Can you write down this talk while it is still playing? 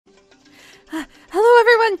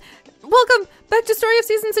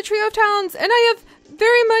portfolio of towns, and I have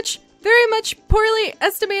very much poorly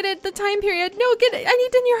estimated the time period. No, I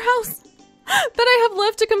need in your house that I have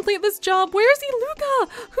left to complete this job. Where's Iluka?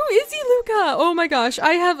 Who is Iluka? Oh my gosh,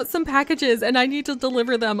 I have some packages and I need to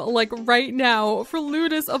deliver them like right now for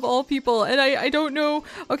Ludus of all people. And I don't know.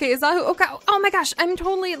 Okay, is that who? Okay. Oh my gosh, I'm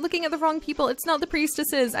totally looking at the wrong people. It's not the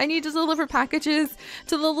priestesses. I need to deliver packages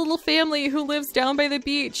to the little family who lives down by the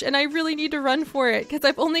beach. And I really need to run for it because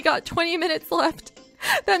I've only got 20 minutes left.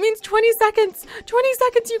 That means 20 seconds. 20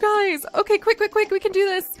 seconds, you guys. Okay, quick. We can do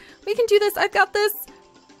this. We can do this. I've got this.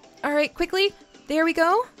 All right, quickly. There we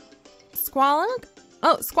go. Squawk.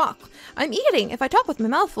 Oh, squawk. I'm eating. If I talk with my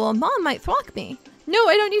mouth full, Mom might thwack me. No,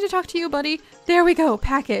 I don't need to talk to you, buddy. There we go.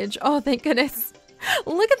 Package. Oh, thank goodness.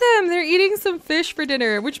 Look at them. They're eating some fish for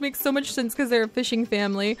dinner, which makes so much sense because they're a fishing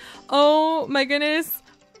family. Oh my goodness.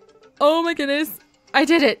 Oh my goodness. I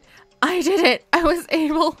did it. I did it. I was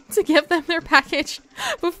able to give them their package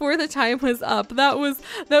before the time was up. That was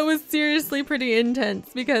seriously pretty intense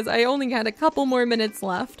because I only had a couple more minutes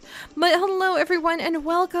left. But hello everyone and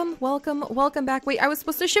welcome back. Wait, I was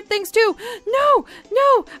supposed to ship things too. No,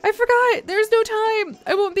 I forgot. There's no time.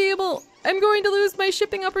 I won't be able. I'm going to lose my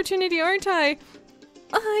shipping opportunity, aren't I?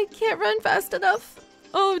 I can't run fast enough.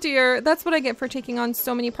 Oh dear, that's what I get for taking on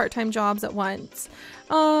so many part-time jobs at once.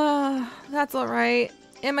 That's all right.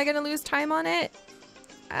 Am I gonna lose time on it?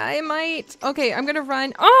 I might. Okay, I'm gonna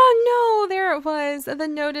run. Oh no, there it was. The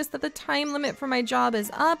notice that the time limit for my job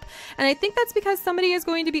is up. And I think that's because somebody is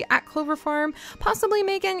going to be at Clover Farm, possibly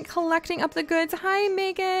Megan, collecting up the goods. Hi,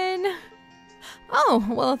 Megan. Oh,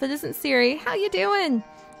 well, if it isn't Seri, how you doing?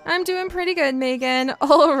 I'm doing pretty good, Megan.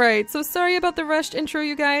 All right, so sorry about the rushed intro,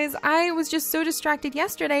 you guys. I was just so distracted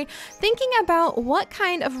yesterday thinking about what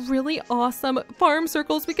kind of really awesome farm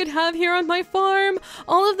circles we could have here on my farm.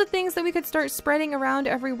 All of the things that we could start spreading around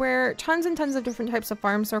everywhere. Tons and tons of different types of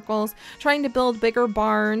farm circles. Trying to build bigger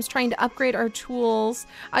barns. Trying to upgrade our tools.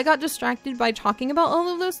 I got distracted by talking about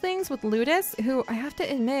all of those things with Ludus, who I have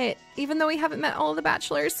to admit, even though we haven't met all the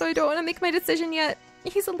bachelors, so I don't want to make my decision yet,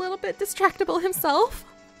 he's a little bit distractible himself.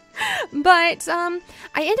 But I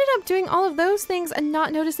ended up doing all of those things and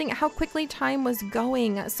not noticing how quickly time was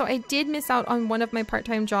going. So I did miss out on one of my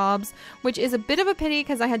part-time jobs, which is a bit of a pity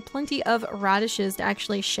because I had plenty of radishes to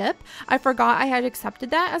actually ship. I forgot I had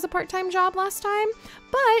accepted that as a part-time job last time.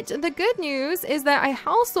 But the good news is that I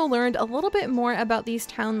also learned a little bit more about these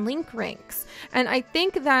town link ranks. And I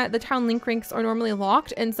think that the town link ranks are normally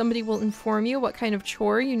locked and somebody will inform you what kind of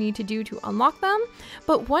chore you need to do to unlock them.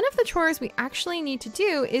 But one of the chores we actually need to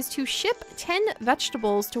do is to ship 10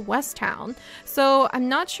 vegetables to West Town. So I'm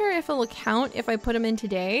not sure if it'll count if I put them in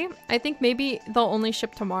today. I think maybe they'll only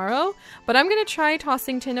ship tomorrow, but I'm going to try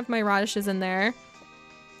tossing 10 of my radishes in there.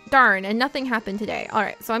 Darn, and nothing happened today. All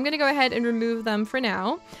right, so I'm going to go ahead and remove them for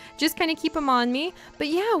now. Just kind of keep them on me. But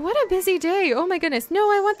yeah, what a busy day. Oh my goodness. No,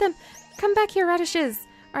 I want them. Come back here, radishes.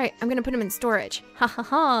 All right, I'm going to put them in storage. Ha ha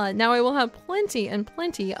ha. Now I will have plenty and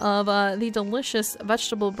plenty of the delicious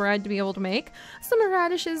vegetable bread to be able to make. Some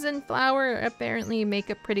radishes and flour apparently make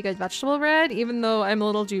a pretty good vegetable bread, even though I'm a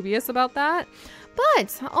little dubious about that.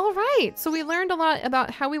 But, all right. So we learned a lot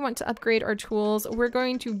about how we want to upgrade our tools. We're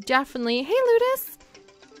going to definitely... Hey, Ludus!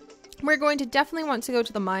 We're going to definitely want to go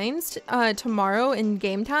to the mines tomorrow in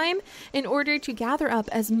game time in order to gather up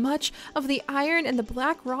as much of the iron and the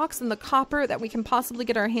black rocks and the copper that we can possibly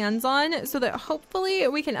get our hands on so that hopefully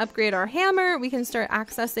we can upgrade our hammer, we can start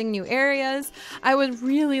accessing new areas. I would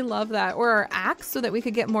really love that. Or our axe so that we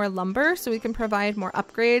could get more lumber so we can provide more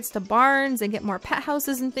upgrades to barns and get more pet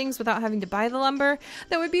houses and things without having to buy the lumber.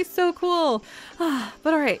 That would be so cool.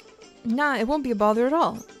 But all right. Nah, it won't be a bother at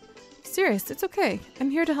all. Serious, it's okay. I'm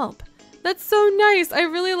here to help. That's so nice. I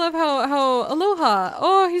really love how aloha.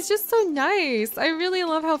 Oh, he's just so nice. I really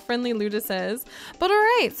love how friendly Ludus is. But all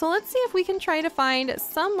right, so let's see if we can try to find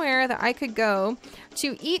somewhere that I could go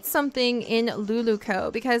to eat something in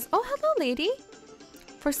Luluco because, oh, hello, lady.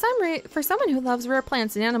 For someone who loves rare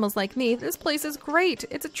plants and animals like me, this place is great.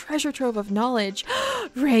 It's a treasure trove of knowledge.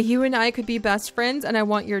 Ray, you and I could be best friends and I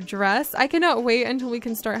want your dress. I cannot wait until we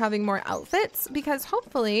can start having more outfits because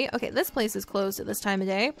hopefully, okay, this place is closed at this time of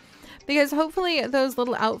day. Because hopefully those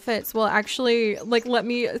little outfits will actually like let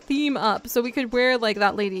me theme up so we could wear like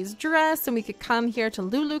that lady's dress and we could come here to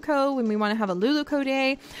Luluco when we want to have a Luluco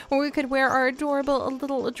day, or we could wear our adorable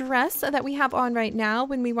little dress that we have on right now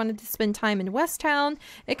when we wanted to spend time in West Town.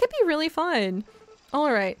 It could be really fun.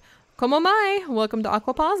 All right, como mai, welcome to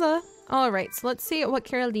Aquapaza. All right, so let's see what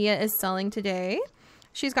Caralia is selling today.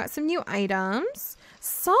 She's got some new items.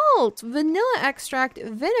 Salt, vanilla extract,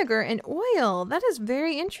 vinegar, and oil. That is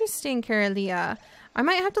very interesting, Caralia. I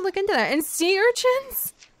might have to look into that. And sea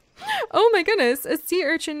urchins? Oh my goodness, a sea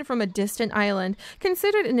urchin from a distant island,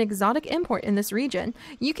 considered an exotic import in this region.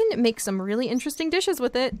 You can make some really interesting dishes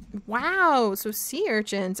with it. Wow, so sea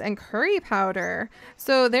urchins and curry powder.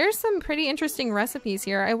 So there's some pretty interesting recipes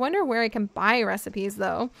here. I wonder where I can buy recipes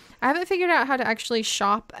though. I haven't figured out how to actually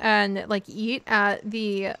shop and like eat at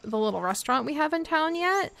the little restaurant we have in town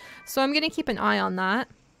yet. So I'm gonna keep an eye on that.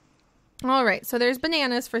 All right, so there's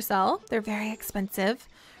bananas for sale. They're very expensive.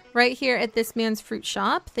 Right here at this man's fruit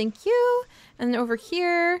shop. Thank you. And over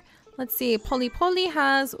here, let's see. Polly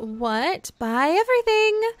has what? Buy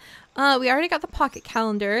everything. We already got the pocket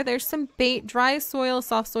calendar. There's some bait, dry soil,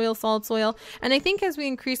 soft soil, solid soil. And I think as we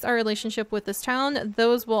increase our relationship with this town,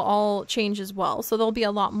 those will all change as well. So there'll be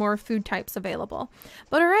a lot more food types available.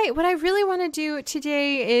 But all right, what I really want to do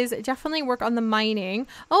today is definitely work on the mining.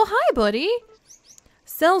 Oh, hi, buddy.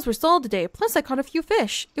 Sales were sold today, plus I caught a few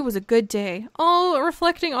fish. It was a good day. Oh,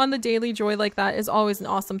 reflecting on the daily joy like that is always an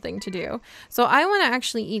awesome thing to do. So I want to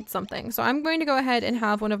actually eat something. So I'm going to go ahead and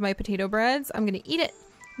have one of my potato breads. I'm going to eat it.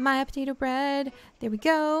 My potato bread. There we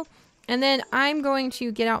go. And then I'm going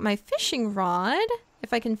to get out my fishing rod.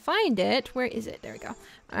 If I can find it. Where is it? There we go.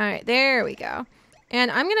 All right, there we go.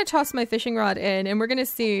 And I'm going to toss my fishing rod in and we're going to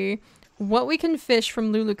see what we can fish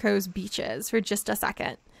from Luluco's beaches for just a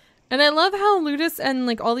second. And I love how Ludus and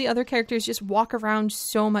like all the other characters just walk around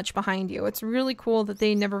so much behind you. It's really cool that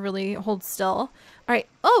they never really hold still. All right.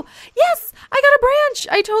 Oh, yes, I got a branch.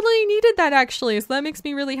 I totally needed that actually. So that makes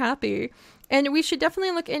me really happy. And we should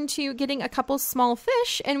definitely look into getting a couple small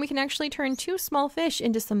fish, and we can actually turn 2 small fish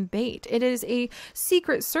into some bait. It is a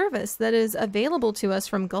secret service that is available to us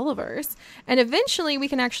from Gulliver's. And eventually we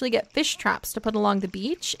can actually get fish traps to put along the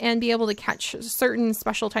beach and be able to catch certain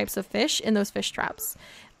special types of fish in those fish traps.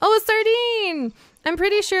 Oh, a sardine! I'm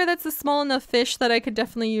pretty sure that's a small enough fish that I could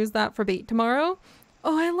definitely use that for bait tomorrow.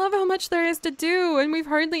 Oh, I love how much there is to do, and we've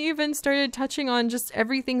hardly even started touching on just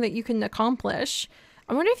everything that you can accomplish.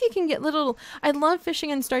 I wonder if you can get little... I love fishing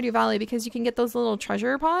in Stardew Valley because you can get those little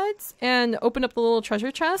treasure pods and open up the little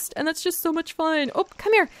treasure chest, and that's just so much fun. Oh,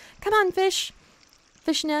 come here. Come on, fish.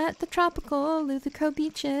 Fishing at the tropical Luluco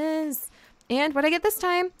beaches. And what I get this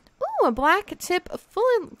time? Ooh, a black tip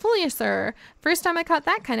foliacer. First time I caught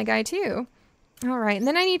that kind of guy too. All right, and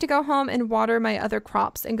then I need to go home and water my other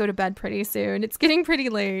crops and go to bed pretty soon. It's getting pretty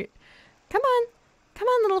late. Come on. Come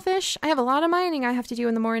on, little fish. I have a lot of mining I have to do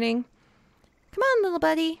in the morning. Come on, little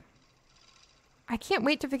buddy. I can't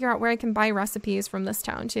wait to figure out where I can buy recipes from this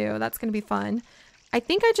town too. That's going to be fun. I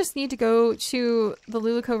think I just need to go to the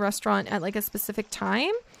Luluco restaurant at like a specific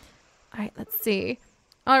time. All right, let's see.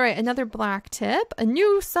 All right, another black tip. A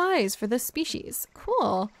new size for this species.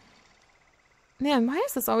 Cool. Man, why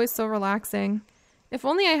is this always so relaxing? If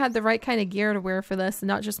only I had the right kind of gear to wear for this and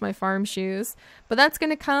not just my farm shoes. But that's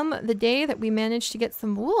going to come the day that we manage to get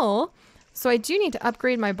some wool. So I do need to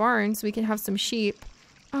upgrade my barn so we can have some sheep.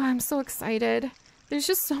 Oh, I'm so excited. There's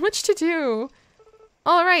just so much to do.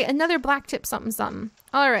 All right, another black tip something something.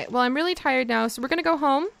 All right, well, I'm really tired now, so we're going to go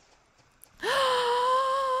home.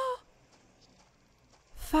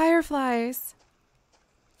 Fireflies.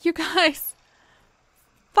 You guys,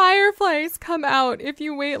 fireflies come out if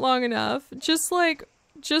you wait long enough. Just like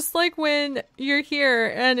when you're here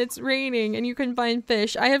and it's raining and you can find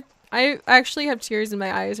fish. I actually have tears in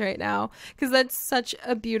my eyes right now because that's such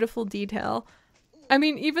a beautiful detail. I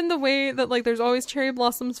mean, even the way that like there's always cherry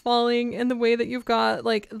blossoms falling and the way that you've got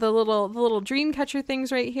like the little dream catcher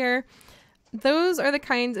things right here. Those are the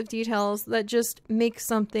kinds of details that just make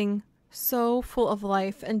something so full of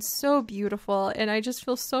life and so beautiful, and I just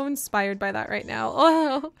feel so inspired by that right now.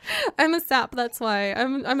 Oh, I'm a sap, that's why.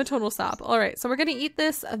 I'm a total sap. All right, so we're gonna eat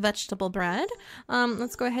this vegetable bread.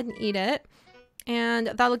 Let's go ahead and eat it, and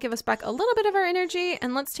that'll give us back a little bit of our energy,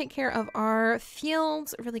 and let's take care of our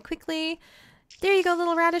fields really quickly. There you go,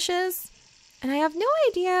 little radishes. And I have no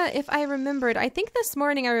idea if I remembered. I think this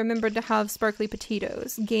morning I remembered to have sparkly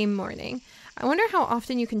potatoes, game morning. I wonder how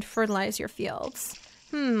often you can fertilize your fields.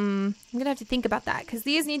 I'm gonna have to think about that because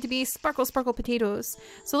these need to be sparkle potatoes.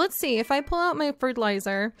 So let's see, if I pull out my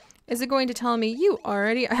fertilizer, is it going to tell me you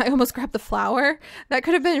already... I almost grabbed the flour. That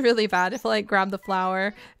could have been really bad if I like grabbed the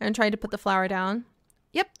flour and tried to put the flour down.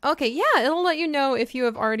 Yep. Okay. Yeah. It'll let you know if you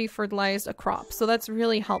have already fertilized a crop. So that's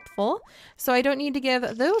really helpful. So I don't need to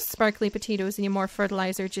give those sparkly potatoes any more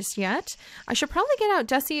fertilizer just yet. I should probably get out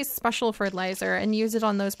Desi's special fertilizer and use it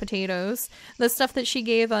on those potatoes. The stuff that she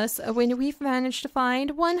gave us when we've managed to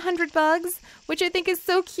find 100 bugs, which I think is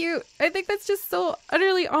so cute. I think that's just so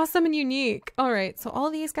utterly awesome and unique. All right. So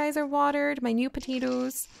all these guys are watered. My new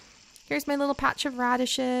potatoes. Here's my little patch of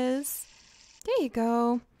radishes. There you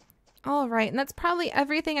go. All right, and that's probably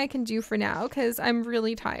everything I can do for now because I'm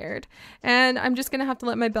really tired. And I'm just going to have to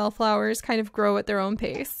let my bellflowers kind of grow at their own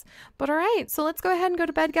pace. But all right, so let's go ahead and go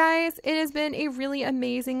to bed, guys. It has been a really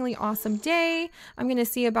amazingly awesome day. I'm going to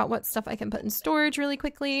see about what stuff I can put in storage really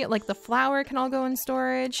quickly. Like the flower can all go in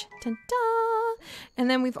storage. Ta-da! And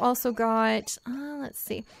then we've also got, let's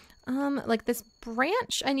see. Like this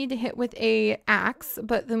branch I need to hit with a axe,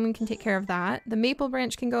 but then we can take care of that. The maple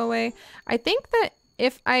branch can go away. I think that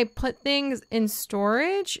if I put things in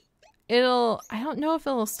storage, I don't know if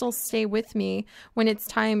it'll still stay with me when it's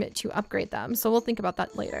time to upgrade them. So we'll think about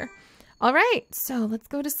that later. All right, so let's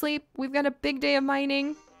go to sleep. We've got a big day of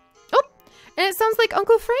mining. Oh, and it sounds like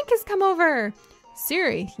Uncle Frank has come over.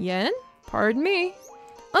 Seri, Yen, pardon me.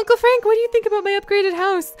 Uncle Frank, what do you think about my upgraded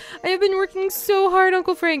house? I have been working so hard,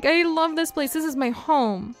 Uncle Frank. I love this place. This is my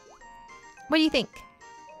home. What do you think?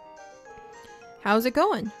 How's it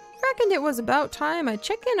going? Reckoned it was about time I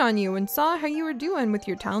check in on you and saw how you were doing with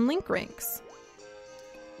your town link ranks.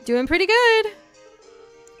 Doing pretty good.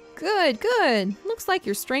 Good, good. Looks like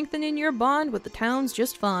you're strengthening your bond with the towns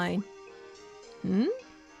just fine.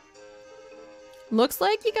 Looks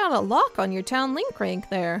like you got a lock on your town link rank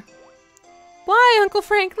there. Why, Uncle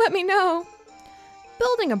Frank? Let me know.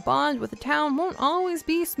 Building a bond with a town won't always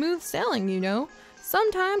be smooth sailing, you know.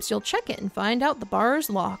 Sometimes you'll check it and find out the bar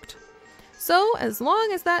is locked. So, as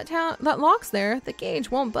long as that lock's there, the gauge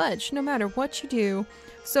won't budge, no matter what you do.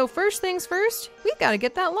 So first things first, we've got to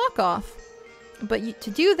get that lock off. But to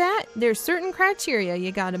do that, there's certain criteria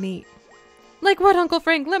you gotta meet. Like what, Uncle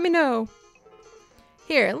Frank? Let me know.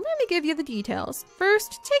 Here, let me give you the details.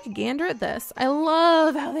 First, take a gander at this. I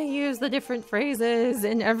love how they use the different phrases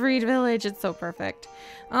in every village. It's so perfect.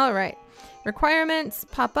 All right. Requirements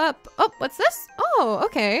pop up. Oh, what's this? Oh,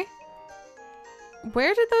 okay.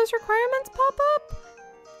 Where did those requirements pop up?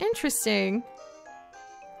 Interesting.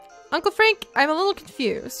 Uncle Frank, I'm a little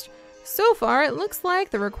confused. So far, it looks like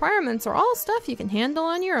the requirements are all stuff you can handle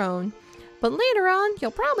on your own. But later on,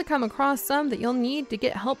 you'll probably come across some that you'll need to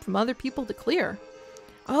get help from other people to clear.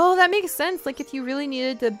 Oh, that makes sense. Like if you really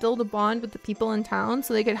needed to build a bond with the people in town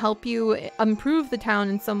so they could help you improve the town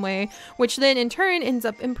in some way, which then in turn ends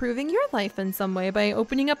up improving your life in some way by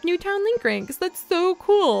opening up new town link ranks. That's so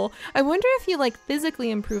cool. I wonder if you like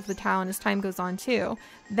physically improve the town as time goes on too.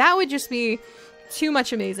 That would just be too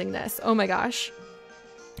much amazingness. Oh my gosh.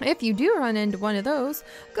 If you do run into one of those,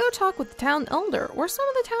 go talk with the town elder or some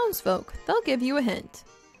of the townsfolk. They'll give you a hint.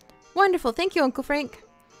 Wonderful. Thank you, Uncle Frank.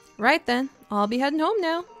 Right then, I'll be heading home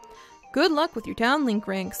now. Good luck with your town link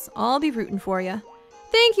ranks. I'll be rooting for you.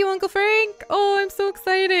 Thank you, Uncle Frank. Oh, I'm so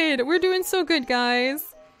excited. We're doing so good,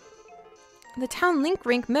 guys. The town link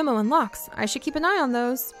rank memo unlocks. I should keep an eye on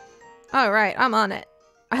those. All right, I'm on it.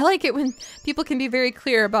 I like it when people can be very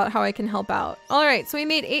clear about how I can help out. All right, so we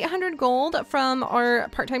made 800 gold from our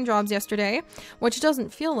part-time jobs yesterday, which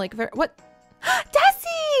doesn't feel like very... What?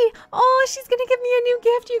 Desi! Oh, she's gonna give me a new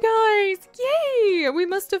gift, you guys! Yay! We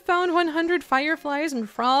must have found 100 fireflies and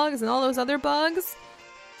frogs and all those other bugs.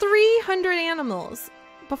 300 animals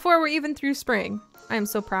before we're even through spring. I am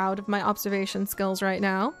so proud of my observation skills right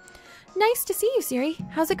now. Nice to see you, Seri.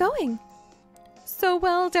 How's it going? So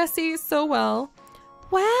well, Desi, so well.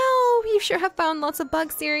 Wow, you sure have found lots of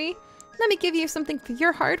bugs, Seri. Let me give you something for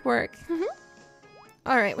your hard work.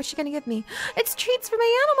 All right, what's she gonna give me? It's treats for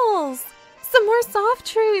my animals! Some more soft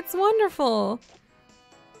treats, wonderful.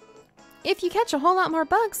 If you catch a whole lot more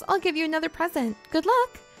bugs, I'll give you another present. Good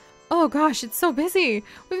luck. Oh gosh, it's so busy.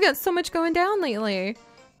 We've got so much going down lately.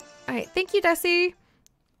 All right, thank you, Desi.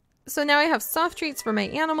 So now I have soft treats for my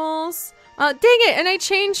animals. Dang it, and I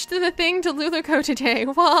changed the thing to Luluco today.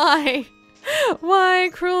 Why? Why,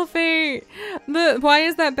 cruel fate? Why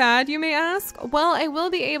is that bad, you may ask? Well, I will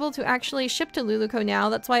be able to actually ship to Luluco now.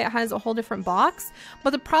 That's why it has a whole different box. But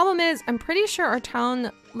the problem is, I'm pretty sure our town,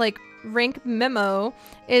 like, rank memo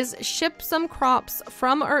is ship some crops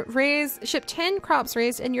from or ship 10 crops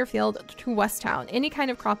raised in your field to West Town. Any kind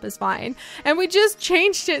of crop is fine. And we just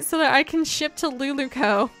changed it so that I can ship to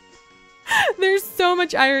Luluco. There's so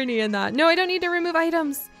much irony in that. No, I don't need to remove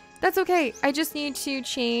items. That's okay. I just need to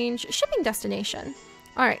change shipping destination.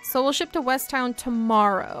 All right, so we'll ship to West Town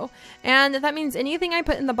tomorrow. And that means anything I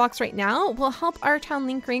put in the box right now will help our town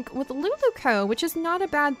link rank with Luluco, which is not a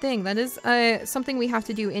bad thing. That is something we have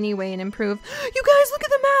to do anyway and improve. You guys, look at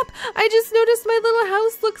the map. I just noticed my little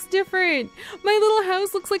house looks different. My little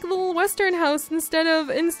house looks like a little Western house instead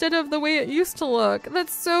of the way it used to look.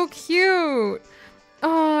 That's so cute.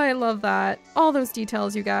 Oh, I love that. All those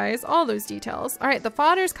details, you guys. All those details. All right, the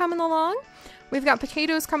fodder's coming along. We've got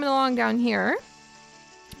potatoes coming along down here.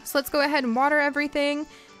 So let's go ahead and water everything.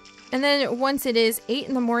 And then once it is 8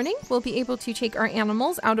 in the morning, we'll be able to take our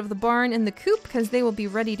animals out of the barn and the coop because they will be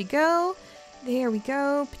ready to go. There we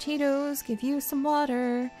go. Potatoes, give you some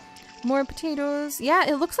water. More potatoes. Yeah,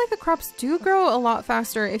 it looks like the crops do grow a lot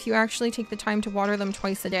faster if you actually take the time to water them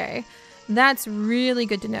twice a day. That's really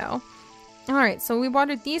good to know. All right, so we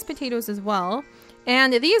watered these potatoes as well.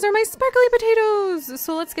 And these are my sparkly potatoes.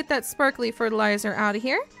 So let's get that sparkly fertilizer out of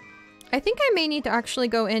here. I think I may need to actually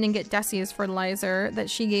go in and get Desi's fertilizer that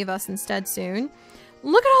she gave us instead soon.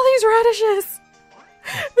 Look at all these radishes!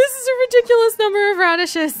 This is a ridiculous number of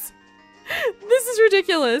radishes. This is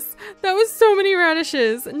ridiculous. That was so many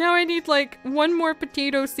radishes. Now I need like 1 more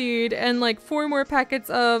potato seed and like 4 more packets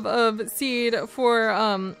of seed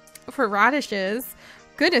for radishes.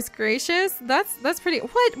 Goodness gracious. That's pretty.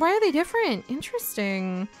 What? Why are they different?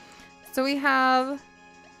 Interesting. So we have...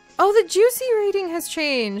 Oh, the juicy rating has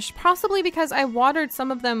changed, possibly because I watered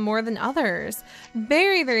some of them more than others.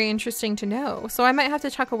 Very, very interesting to know. So I might have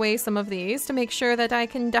to tuck away some of these to make sure that I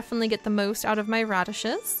can definitely get the most out of my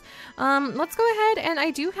radishes. Let's go ahead, and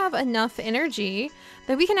I do have enough energy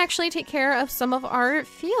that we can actually take care of some of our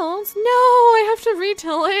fields. No, I have to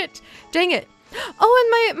retill it. Dang it.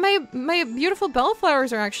 Oh, and my beautiful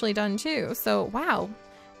bellflowers are actually done too. So, wow.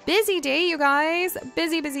 Busy day, you guys.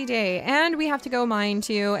 Busy, busy day. And we have to go mine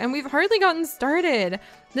too. And we've hardly gotten started.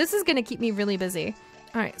 This is going to keep me really busy.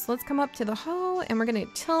 All right, so let's come up to the hoe and we're going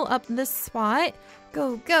to till up this spot.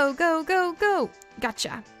 Go, go, go, go, go.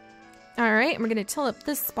 Gotcha. All right, and we're going to till up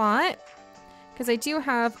this spot because I do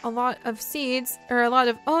have a lot of seeds or a lot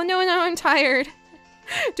of... Oh, no, I'm tired.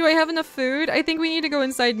 Do I have enough food? I think we need to go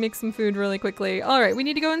inside and make some food really quickly. All right, we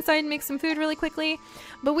need to go inside and make some food really quickly.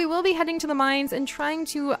 But we will be heading to the mines and trying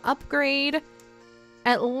to upgrade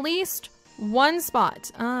at least 1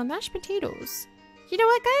 spot. Mashed potatoes. You know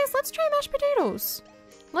what, guys? Let's try mashed potatoes.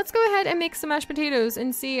 Let's go ahead and make some mashed potatoes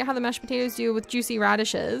and see how the mashed potatoes do with juicy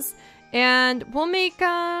radishes. And we'll make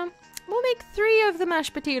 3 of the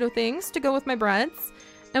mashed potato things to go with my breads.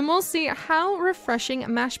 And we'll see how refreshing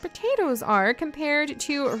mashed potatoes are compared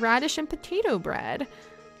to radish and potato bread.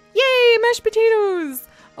 Yay, mashed potatoes!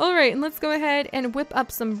 All right, and let's go ahead and whip up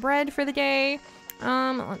some bread for the day.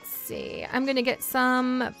 Let's see. I'm gonna get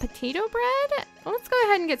some potato bread. Let's go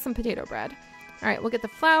ahead and get some potato bread. All right, we'll get the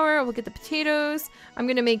flour, we'll get the potatoes. I'm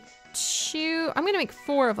gonna make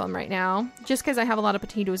 4 of them right now, just because I have a lot of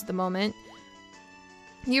potatoes at the moment.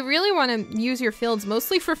 You really want to use your fields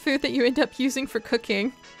mostly for food that you end up using for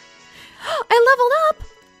cooking. I leveled up!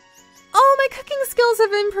 Oh, my cooking skills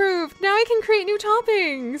have improved! Now I can create new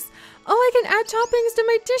toppings! Oh, I can add toppings to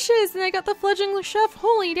my dishes! And I got the fledgling chef.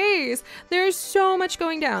 Holy days! There's so much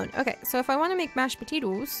going down. Okay, so if I want to make mashed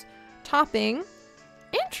potatoes, topping.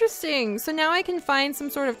 Interesting! So now I can find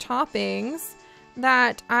some sort of toppings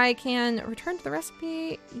that I can return to the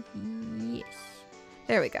recipe. Yes.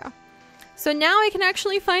 There we go. So now I can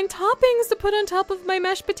actually find toppings to put on top of my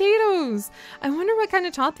mashed potatoes. I wonder what kind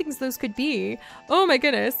of toppings those could be. Oh my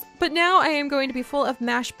goodness. But now I am going to be full of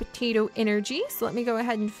mashed potato energy. So let me go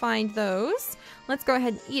ahead and find those. Let's go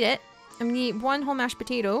ahead and eat it. I'm gonna eat 1 whole mashed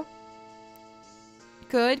potato.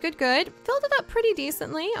 Good, good, good. Filled it up pretty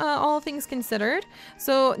decently, all things considered.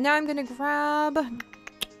 So now I'm gonna grab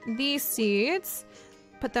these seeds,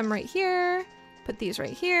 put them right here, put these right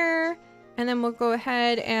here. And then we'll go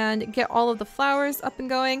ahead and get all of the flowers up and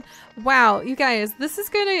going. Wow, you guys, this is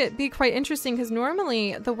going to be quite interesting because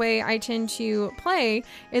normally the way I tend to play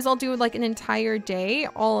is I'll do like an entire day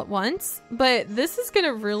all at once. But this is going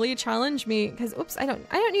to really challenge me because, oops, I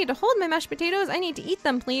don't need to hold my mashed potatoes. I need to eat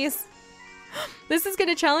them, please. This is going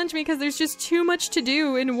to challenge me because there's just too much to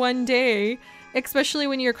do in one day, especially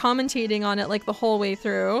when you're commentating on it like the whole way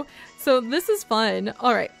through. So this is fun.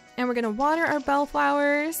 All right, and we're going to water our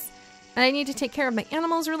bellflowers. And I need to take care of my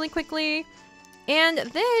animals really quickly. And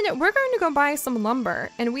then we're going to go buy some lumber.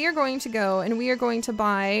 And we are going to go and we are going to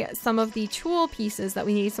buy some of the tool pieces that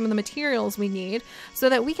we need, some of the materials we need, so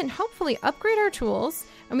that we can hopefully upgrade our tools.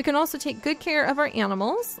 And we can also take good care of our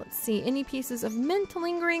animals. Let's see, any pieces of mint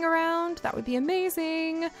lingering around? That would be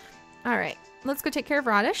amazing. All right, let's go take care of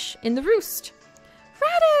Radish in the roost.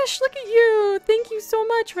 Radish, look at you. Thank you so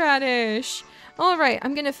much, Radish. All right,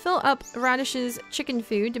 I'm gonna fill up Radish's chicken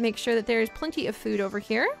food to make sure that there is plenty of food over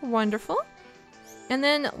here. Wonderful. And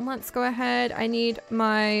then let's go ahead. I need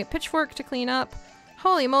my pitchfork to clean up.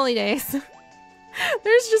 Holy moly days.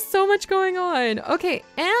 There's just so much going on. Okay,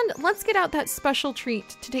 and let's get out that special treat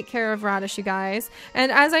to take care of Radish, you guys.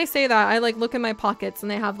 And as I say that, I like look in my pockets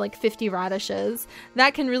and they have like 50 radishes.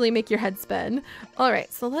 That can really make your head spin. All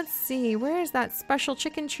right, so let's see. Where is that special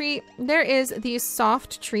chicken treat? There is the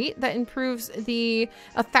soft treat that improves the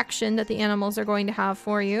affection that the animals are going to have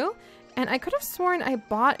for you. And I could have sworn I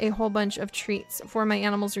bought a whole bunch of treats for my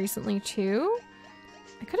animals recently too.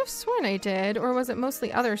 I could have sworn I did, or was it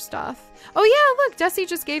mostly other stuff? Oh yeah, look, Desi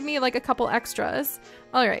just gave me like a couple extras.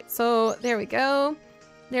 All right, so there we go.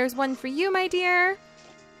 There's one for you, my dear.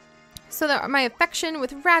 So that my affection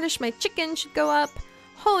with Radish, my chicken, should go up.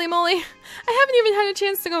 Holy moly, I haven't even had a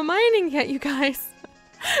chance to go mining yet, you guys.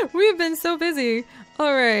 We've been so busy.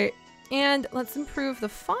 All right, and let's improve the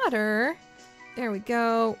fodder. There we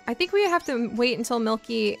go. I think we have to wait until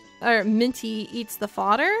Minty eats the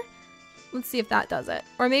fodder. Let's see if that does it.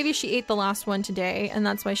 Or maybe she ate the last one today and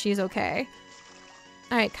that's why she's okay.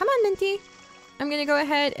 All right, come on, Minty. I'm gonna go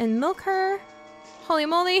ahead and milk her. Holy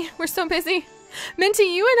moly, we're so busy. Minty,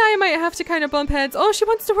 you and I might have to kind of bump heads. Oh, she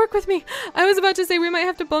wants to work with me. I was about to say we might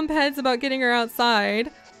have to bump heads about getting her outside.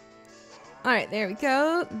 All right, there we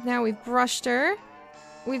go. Now we've brushed her.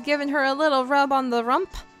 We've given her a little rub on the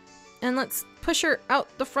rump. And let's push her out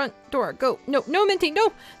the front door. Go. No, no, Minty,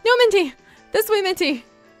 no. No, Minty. This way, Minty.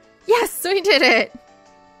 Yes, we did it!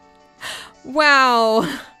 Wow.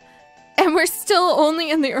 And we're still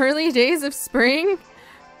only in the early days of spring?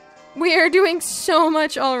 We are doing so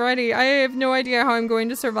much already. I have no idea how I'm going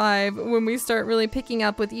to survive when we start really picking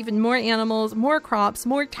up with even more animals, more crops,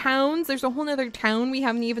 more towns. There's a whole nother town we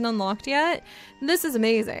haven't even unlocked yet. This is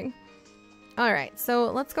amazing. Alright,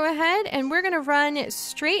 so let's go ahead and we're gonna run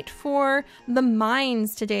straight for the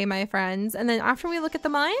mines today, my friends. And then after we look at the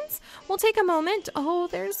mines, we'll take a moment. Oh,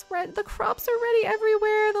 there's the crops are ready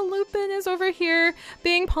everywhere. The lupin is over here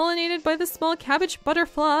being pollinated by the small cabbage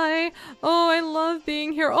butterfly. Oh, I love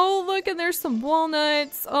being here. Oh, look, and there's some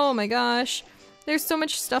walnuts. Oh my gosh. There's so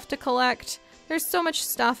much stuff to collect. There's so much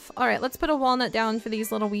stuff. Alright, let's put a walnut down for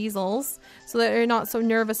these little weasels so that they're not so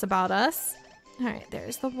nervous about us. Alright,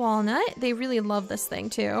 there's the walnut. They really love this thing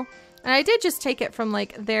too. And I did just take it from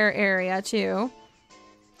like their area too.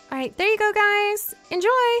 Alright, there you go, guys. Enjoy!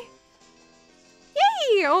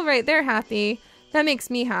 Yay! Alright, they're happy. That makes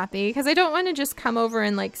me happy because I don't want to just come over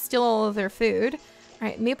and like steal all of their food.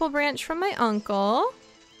 Alright, maple branch from my uncle.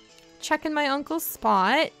 Checking my uncle's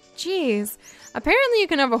spot. Jeez. Apparently you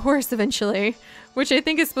can have a horse eventually, which I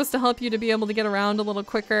think is supposed to help you to be able to get around a little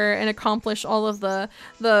quicker and accomplish all of the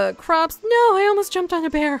crops. No, I almost jumped on a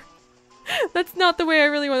bear. That's not the way I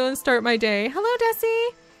really want to start my day. Hello,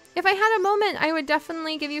 Desi. If I had a moment, I would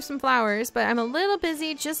definitely give you some flowers, but I'm a little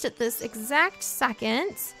busy just at this exact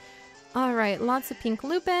second. All right, lots of pink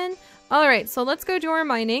lupin. All right, so let's go do our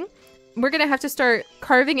mining. We're going to have to start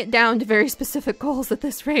carving it down to very specific goals at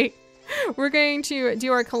this rate. We're going to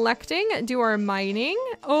do our collecting, do our mining.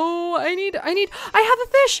 Oh, I have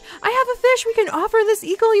a fish! I have a fish! We can offer this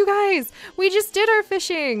eagle, you guys! We just did our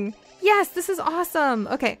fishing! Yes, this is awesome!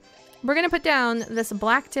 Okay, we're gonna put down this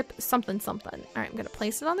black tip something something. Alright, I'm gonna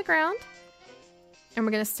place it on the ground. And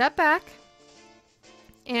we're gonna step back.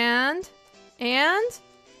 And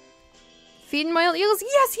feeding wild eagles.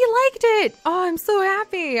 Yes, he liked it! Oh, I'm so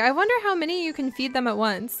happy! I wonder how many you can feed them at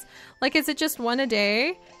once. Like, is it just one a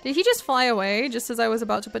day? Did he just fly away just as I was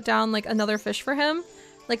about to put down, like, another fish for him?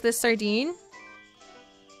 Like this sardine?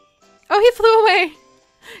 Oh, he flew away!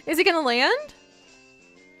 Is he gonna land?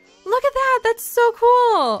 Look at that! That's so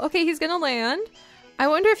cool! Okay, he's gonna land. I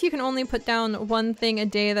wonder if you can only put down one thing a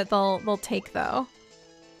day that they'll take, though.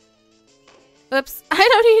 Oops. I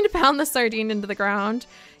don't need to pound the sardine into the ground.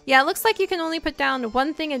 Yeah, it looks like you can only put down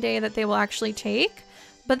one thing a day that they will actually take.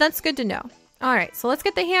 But that's good to know. Alright, so let's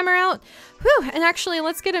get the hammer out. Whew, and actually,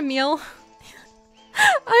 let's get a meal.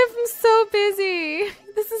 I'm so busy.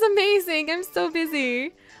 This is amazing. I'm so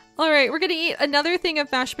busy. Alright, we're gonna eat another thing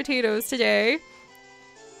of mashed potatoes today.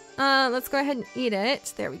 Let's go ahead and eat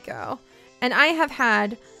it. There we go. And I have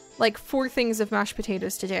had like 4 things of mashed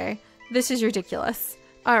potatoes today. This is ridiculous.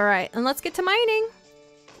 Alright, and let's get to mining.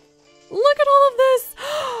 Look at all of this.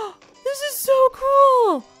 This is so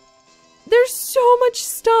cool. There's so much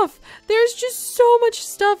stuff. There's just so much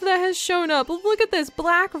stuff that has shown up. Look at this.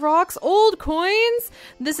 Black rocks, old coins.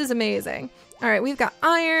 This is amazing. All right, we've got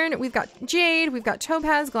iron, we've got jade, we've got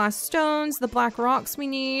topaz, glass stones, the black rocks we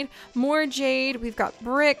need, more jade, we've got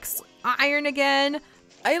bricks, iron again.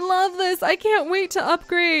 I love this. I can't wait to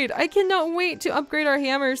upgrade. I cannot wait to upgrade our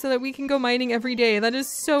hammer so that we can go mining every day. That is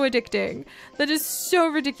so addicting. That is so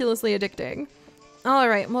ridiculously addicting. All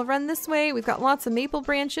right, we'll run this way. We've got lots of maple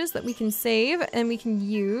branches that we can save and we can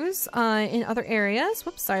use in other areas.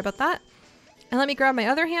 Whoops, sorry about that. And let me grab my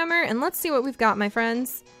other hammer and let's see what we've got, my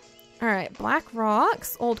friends. All right, black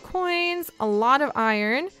rocks, old coins, a lot of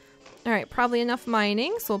iron. All right, probably enough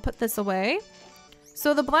mining, so we'll put this away.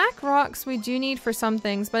 So the black rocks we do need for some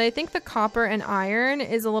things, but I think the copper and iron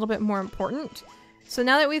is a little bit more important. So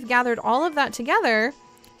now that we've gathered all of that together,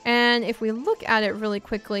 and if we look at it really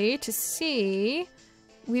quickly to see,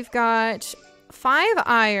 we've got 5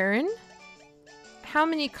 iron. How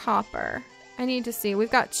many copper? I need to see.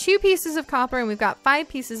 We've got 2 pieces of copper and we've got 5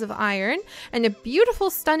 pieces of iron and a beautiful,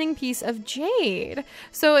 stunning piece of jade.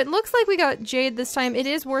 So it looks like we got jade this time. It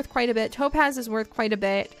is worth quite a bit. Topaz is worth quite a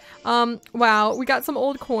bit. Wow, we got some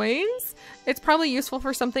old coins. It's probably useful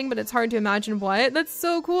for something, but it's hard to imagine what. That's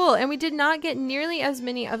so cool. And we did not get nearly as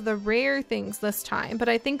many of the rare things this time, but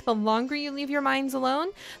I think the longer you leave your mines alone,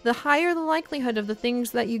 the higher the likelihood of the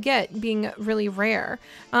things that you get being really rare.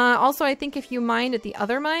 Also, I think if you mine at the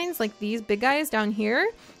other mines, like these big guys down here,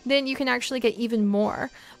 then you can actually get even more.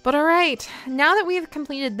 But all right, now that we've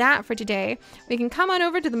completed that for today, we can come on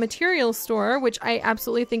over to the materials store, which I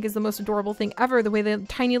absolutely think is the most adorable thing ever, the way the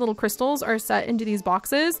tiny little crystals are set into these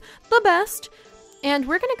boxes. The best. And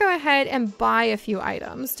we're going to go ahead and buy a few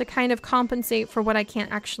items to kind of compensate for what I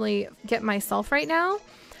can't actually get myself right now.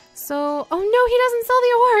 So, oh no, he doesn't sell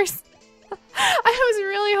the ores. I was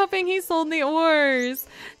really hoping he sold the ores.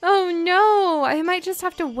 Oh no, I might just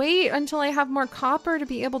have to wait until I have more copper to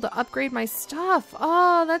be able to upgrade my stuff.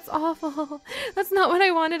 Oh, that's awful. That's not what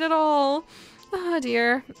I wanted at all. Oh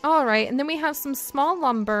dear. All right, and then we have some small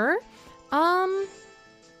lumber. How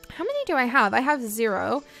many do I have? I have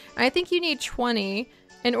 0. I think you need 20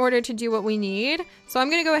 in order to do what we need. So I'm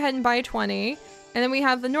gonna go ahead and buy 20. And then we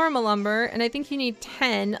have the normal lumber, and I think you need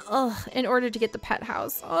 10 in order to get the pet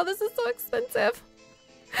house. Oh, this is so expensive.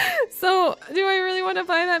 So, do I really want to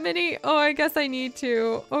buy that many? Oh, I guess I need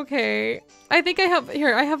to. Okay. I think I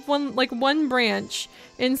have one branch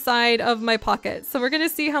inside of my pocket. So we're going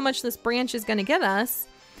to see how much this branch is going to get us.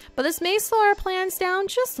 But this may slow our plans down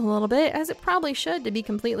just a little bit, as it probably should, to be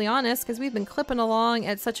completely honest, because we've been clipping along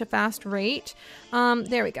at such a fast rate.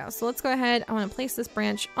 There we go. So let's go ahead. I want to place this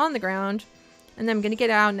branch on the ground. And then I'm going to get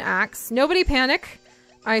out an axe. Nobody panic.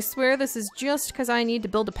 I swear this is just because I need to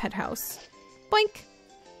build a pet house. Boink.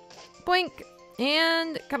 Boink.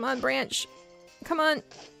 And come on, branch. Come on.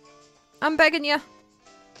 I'm begging you.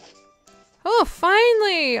 Oh,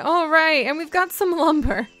 finally. All right. And we've got some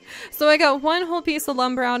lumber. So I got 1 whole piece of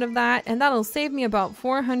lumber out of that, and that'll save me about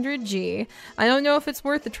 400 G. I don't know if it's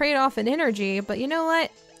worth the trade-off in energy, but you know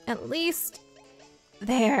what? At least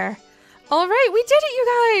there. All right, we did it,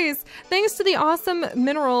 you guys! Thanks to the awesome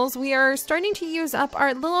minerals, we are starting to use up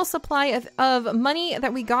our little supply of money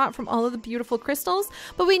that we got from all of the beautiful crystals,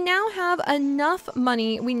 but we now have enough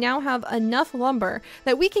money, we now have enough lumber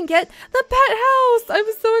that we can get the pet house!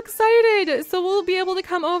 I'm so excited! So we'll be able to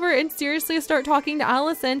come over and seriously start talking to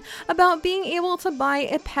Allison about being able to buy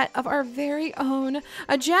a pet of our very own,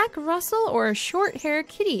 a Jack Russell or a short hair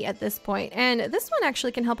kitty at this point. And this one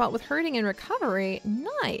actually can help out with herding and recovery.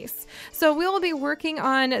 Nice! So we will be working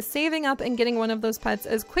on saving up and getting one of those pets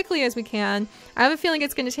as quickly as we can. I have a feeling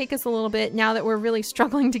it's going to take us a little bit now that we're really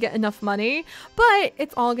struggling to get enough money, but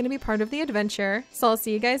it's all going to be part of the adventure. So I'll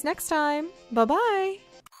see you guys next time. Bye-bye.